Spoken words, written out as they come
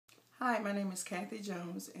Hi, my name is Kathy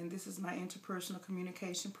Jones, and this is my interpersonal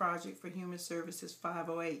communication project for Human Services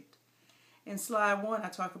 508. In slide 1, I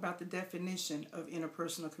talk about the definition of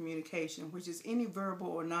interpersonal communication, which is any verbal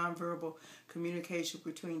or nonverbal communication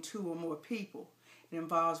between two or more people. It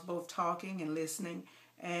involves both talking and listening,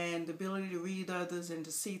 and the ability to read others and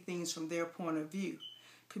to see things from their point of view.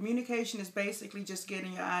 Communication is basically just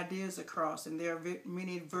getting your ideas across, and there are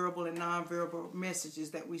many verbal and nonverbal messages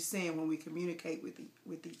that we send when we communicate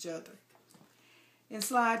with each other. In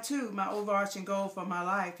slide 2, my overarching goal for my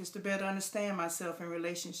life is to better understand myself in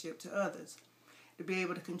relationship to others, to be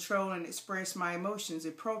able to control and express my emotions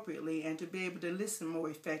appropriately, and to be able to listen more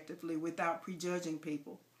effectively without prejudging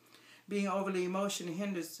people. Being overly emotional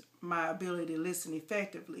hinders my ability to listen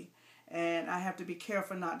effectively, and I have to be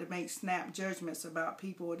careful not to make snap judgments about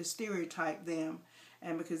people or to stereotype them,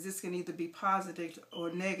 and because this can either be positive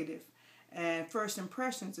or negative. And first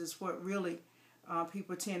impressions is what really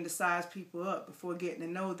people tend to size people up before getting to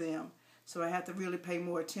know them. So I have to really pay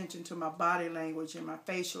more attention to my body language and my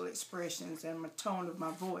facial expressions and my tone of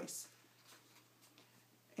my voice.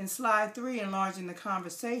 In slide 3, enlarging the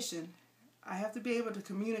conversation, I have to be able to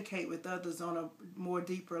communicate with others on a more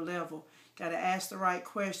deeper level. Got to ask the right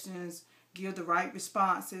questions, give the right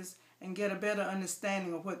responses, and get a better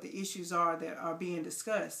understanding of what the issues are that are being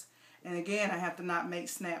discussed. And again, I have to not make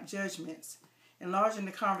snap judgments. Enlarging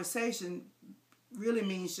the conversation really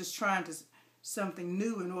means just trying something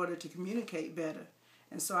new in order to communicate better.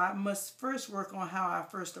 And so I must first work on how I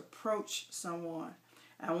first approach someone.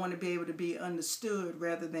 I want to be able to be understood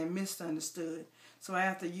rather than misunderstood. So I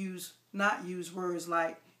have to not use words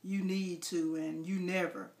like you need to and you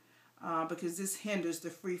never, because this hinders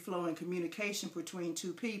the free-flowing communication between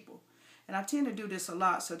two people. And I tend to do this a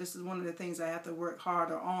lot, so this is one of the things I have to work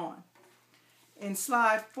harder on. In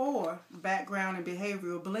slide 4, background and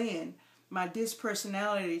behavioral blend, my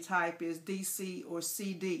dispersonality type is DC or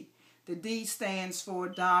CD. The D stands for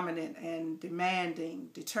dominant and demanding,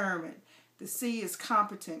 determined. The C is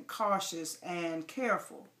competent, cautious, and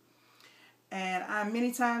careful. And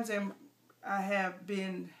many times I have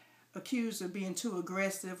been accused of being too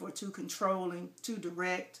aggressive or too controlling, too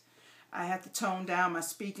direct. I have to tone down my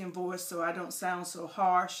speaking voice so I don't sound so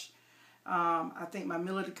harsh. I think my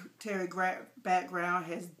military background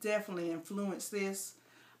has definitely influenced this.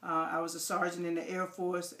 I was a sergeant in the Air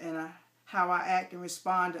Force, and how I act and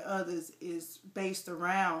respond to others is based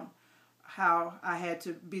around how I had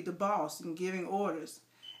to be the boss and giving orders.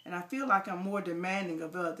 And I feel like I'm more demanding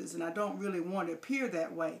of others, and I don't really want to appear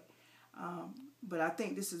that way. But I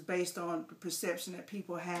think this is based on the perception that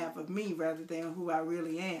people have of me rather than who I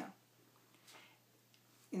really am.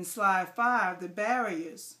 In slide 5, the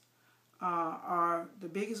barriers are the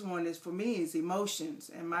biggest one is for me is emotions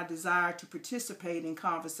and my desire to participate in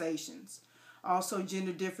conversations. Also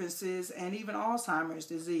gender differences and even Alzheimer's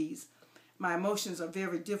disease. My emotions are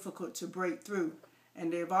very difficult to break through,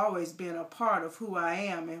 and they've always been a part of who I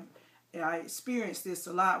am. And I experience this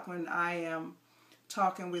a lot when I am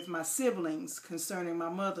talking with my siblings concerning my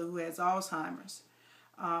mother who has Alzheimer's.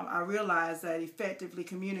 I realize that effectively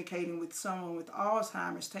communicating with someone with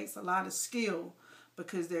Alzheimer's takes a lot of skill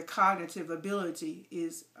because their cognitive ability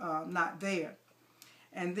is not there.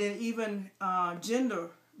 And then even gender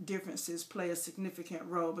differences play a significant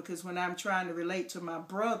role, because when I'm trying to relate to my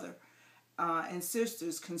brother and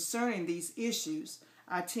sisters concerning these issues,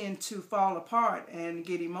 I tend to fall apart and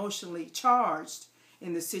get emotionally charged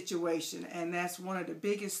in the situation. And that's one of the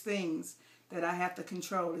biggest things that I have to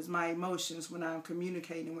control is my emotions when I'm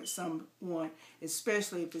communicating with someone,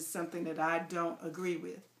 especially if it's something that I don't agree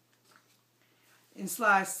with. In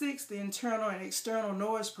slide 6, the internal and external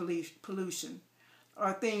noise pollution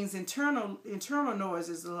are things. Internal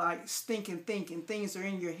noises are like stinking thinking. Things are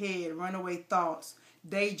in your head, runaway thoughts,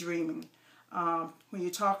 daydreaming. When you're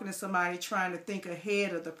talking to somebody, trying to think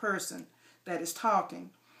ahead of the person that is talking.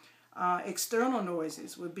 External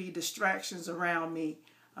noises would be distractions around me,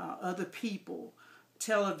 other people,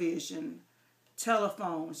 television,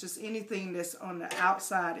 telephones, just anything that's on the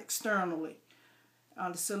outside externally.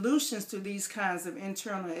 The solutions to these kinds of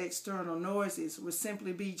internal and external noises would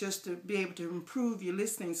simply be just to be able to improve your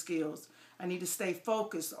listening skills. I need to stay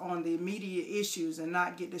focused on the immediate issues and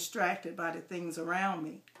not get distracted by the things around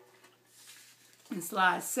me. In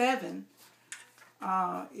slide 7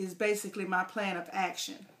 is basically my plan of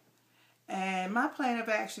action. And my plan of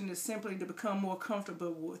action is simply to become more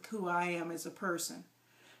comfortable with who I am as a person.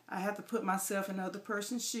 I have to put myself in other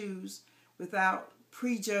person's shoes without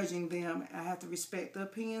prejudging them. I have to respect the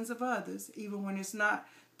opinions of others, even when it's not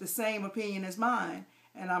the same opinion as mine.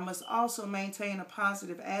 And I must also maintain a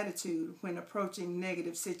positive attitude when approaching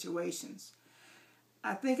negative situations.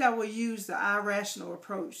 I think I will use the irrational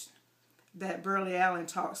approach that Burley Allen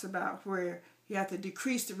talks about, where you have to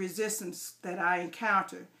decrease the resistance that I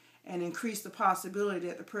encounter and increase the possibility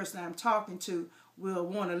that the person I'm talking to will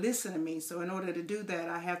want to listen to me. So in order to do that,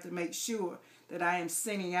 I have to make sure that I am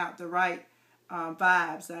sending out the right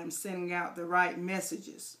vibes, that I'm sending out the right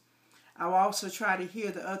messages. I will also try to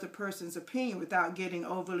hear the other person's opinion without getting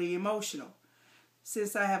overly emotional.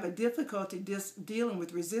 Since I have a difficulty dealing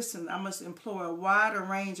with resistance, I must employ a wider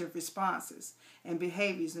range of responses and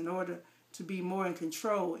behaviors in order to be more in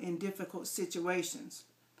control in difficult situations.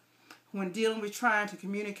 When dealing with trying to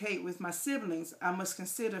communicate with my siblings, I must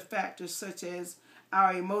consider factors such as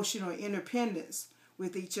our emotional interdependence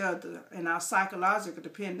with each other and our psychological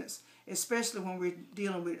dependence, especially when we're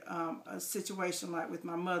dealing with a situation like with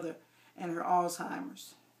my mother and her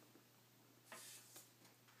Alzheimer's.